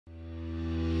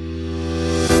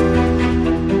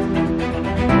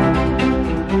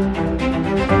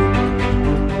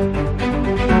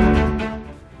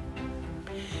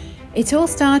It all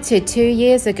started 2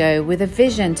 years ago with a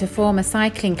vision to form a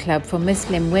cycling club for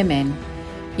Muslim women.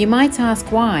 You might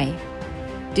ask why.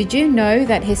 Did you know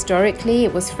that historically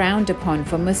it was frowned upon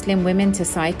for Muslim women to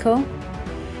cycle?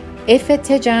 Ifat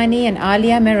Tijani and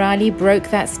Alia Merali broke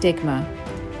that stigma.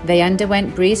 They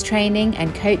underwent breeze training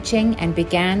and coaching and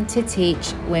began to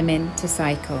teach women to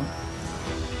cycle.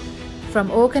 From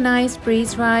organised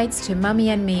breeze rides to mummy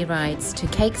and me rides to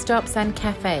cake stops and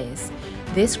cafes,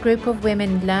 this group of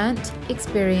women learnt,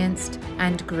 experienced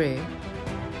and grew.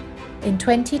 In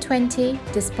 2020,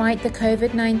 despite the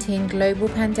COVID-19 global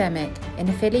pandemic, in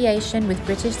affiliation with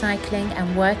British Cycling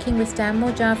and working with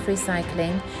Stanmore Jaffrey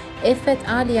Cycling, Ifat,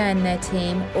 Alia and their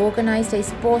team organised a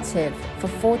sportive for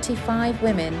 45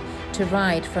 women to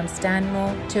ride from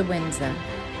Stanmore to Windsor.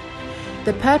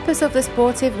 The purpose of the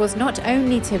sportive was not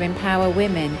only to empower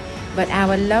women, but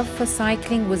our love for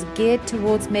cycling was geared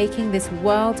towards making this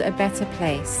world a better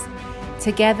place.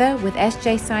 Together with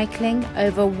SJ Cycling,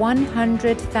 over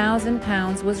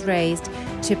 £100,000 was raised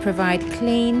to provide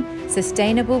clean,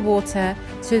 sustainable water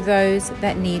to those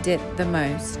that need it the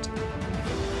most.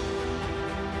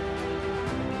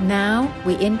 Now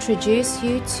we introduce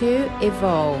you to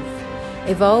Evolve.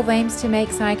 Evolve aims to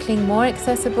make cycling more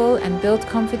accessible and build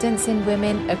confidence in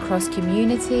women across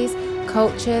communities,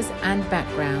 cultures and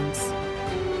backgrounds.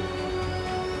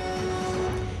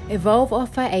 Evolve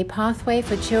offer a pathway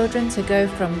for children to go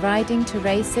from riding to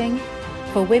racing,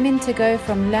 for women to go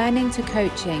from learning to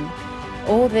coaching.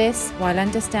 All this while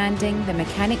understanding the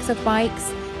mechanics of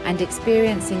bikes and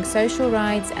experiencing social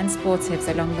rides and sportives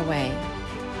along the way.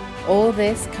 All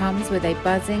this comes with a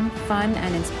buzzing, fun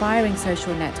and inspiring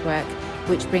social network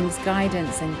which brings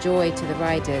guidance and joy to the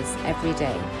riders every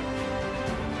day.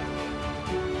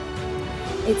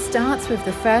 It starts with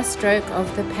the first stroke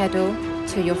of the pedal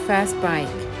to your first bike,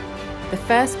 the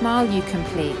first mile you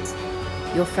complete,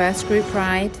 your first group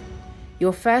ride,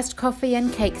 your first coffee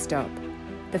and cake stop,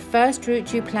 the first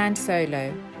route you planned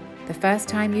solo, the first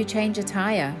time you change a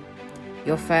tyre,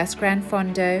 your first Grand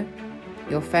Fondo,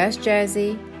 your first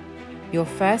jersey, your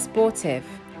first sportive,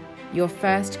 your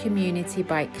first community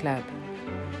bike club.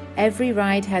 Every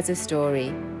ride has a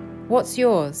story. What's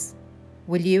yours?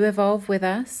 Will you evolve with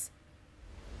us?